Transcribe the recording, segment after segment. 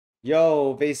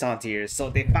Yo, Vinsonte here. So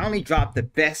they finally dropped the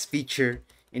best feature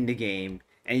in the game,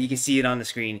 and you can see it on the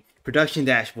screen. Production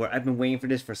dashboard. I've been waiting for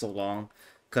this for so long,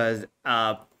 cause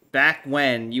back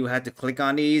when you had to click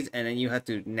on these and then you had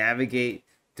to navigate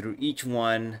through each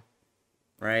one,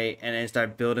 right, and then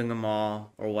start building them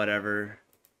all or whatever.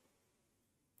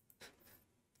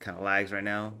 Kind of lags right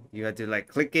now. You had to like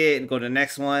click it and go to the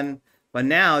next one. But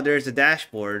now there's a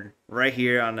dashboard right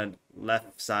here on the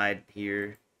left side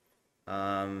here.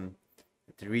 To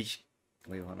reach.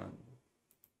 Wait, hold on.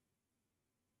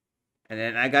 And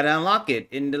then I gotta unlock it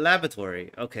in the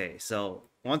laboratory. Okay, so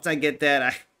once I get that,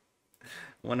 I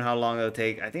wonder how long it'll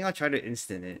take. I think I'll try to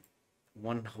instant it.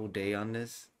 One whole day on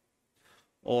this.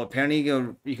 Oh, apparently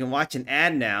you can watch an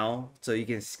ad now, so you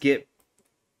can skip.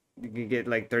 You can get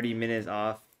like 30 minutes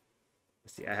off.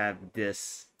 Let's see, I have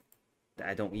this that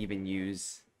I don't even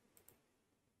use.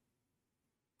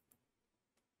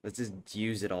 Let's just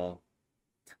use it all.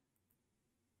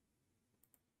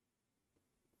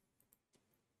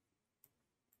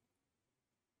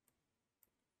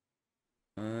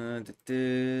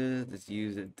 Let's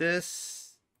use it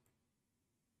this.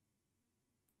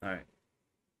 All right.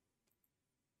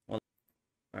 Well,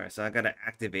 all right. So I gotta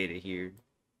activate it here.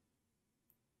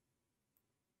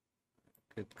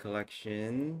 Good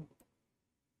collection.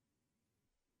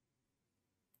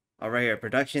 All right, here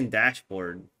production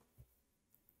dashboard.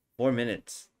 4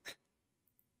 minutes.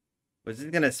 Was this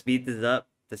gonna speed this up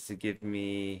just to give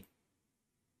me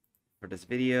for this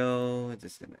video?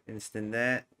 Just gonna instant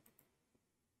that.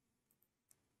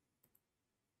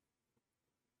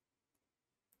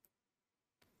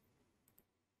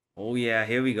 Oh yeah,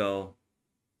 here we go.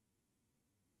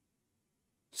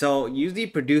 So usually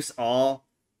produce all,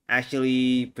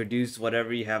 actually produce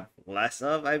whatever you have less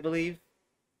of, I believe.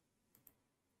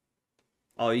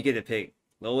 Oh, you get to pick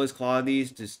lowest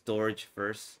qualities to storage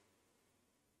first.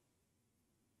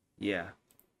 Yeah.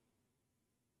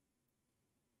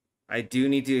 I do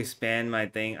need to expand my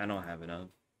thing. I don't have enough.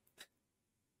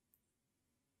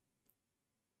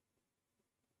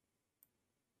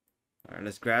 All right,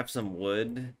 let's grab some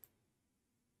wood.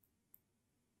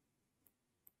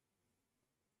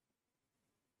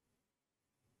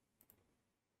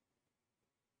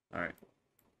 All right.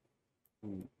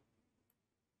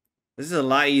 This is a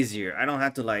lot easier. I don't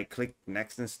have to like click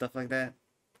next and stuff like that.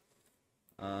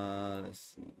 Let's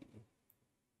see.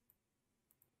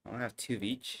 I don't have two of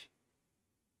each.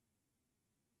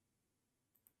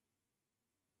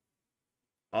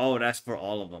 Oh, that's for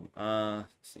all of them. Let's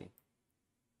see.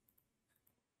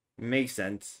 Makes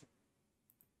sense.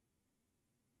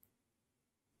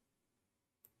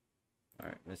 All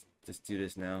right, let's just do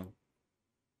this now.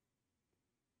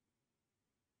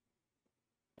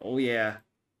 Oh yeah.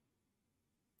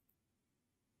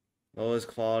 Lowest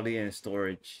quality and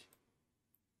storage.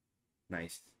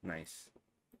 Nice, nice.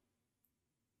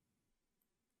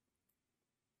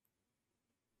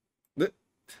 Look.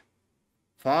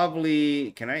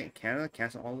 Probably can I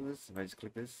cancel all of this if I just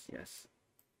click this? Yes.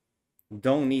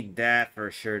 Don't need that for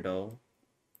sure though.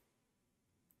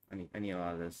 I need a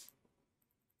lot of this.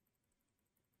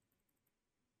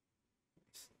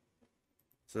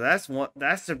 So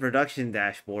that's the production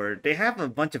dashboard. They have a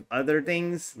bunch of other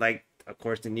things, like of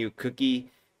course the new cookie,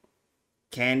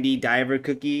 candy diver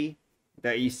cookie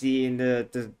that you see in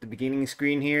the beginning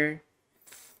screen here.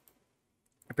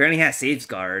 Apparently has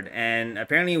safeguard, and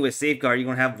apparently with safeguard you're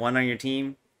gonna have one on your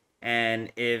team,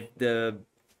 and if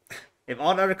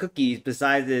all the other cookies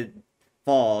besides it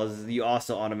falls, you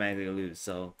also automatically lose.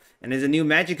 So, and there's a new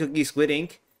magic cookie, Squid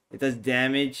Ink. It does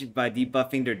damage by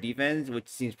debuffing their defense, which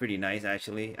seems pretty nice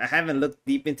actually. I haven't looked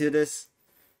deep into this.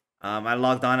 I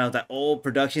logged on. I was like, oh,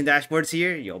 production dashboards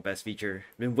here. Yo, best feature.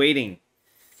 Been waiting.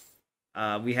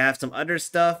 We have some other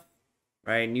stuff,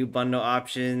 right? New bundle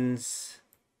options.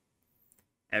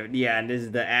 Yeah, and this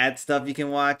is the ad stuff you can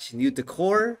watch. New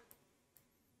decor.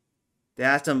 They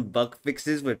have some bug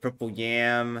fixes with purple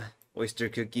yam, oyster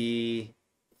cookie,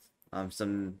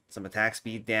 some attack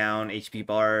speed down, HP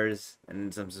bars,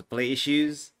 and some display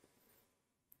issues.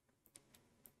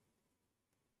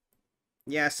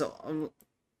 Yeah, so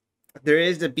there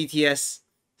is the BTS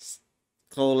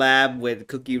collab with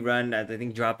Cookie Run, I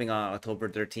think dropping on October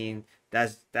 13th.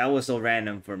 That was so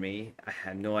random for me. I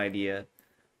had no idea.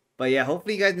 But yeah,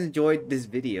 hopefully you guys enjoyed this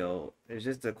video. There's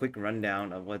just a quick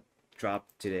rundown of what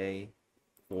dropped today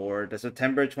for the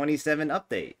September 27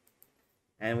 update.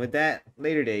 And with that,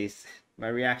 later days, my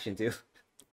reaction to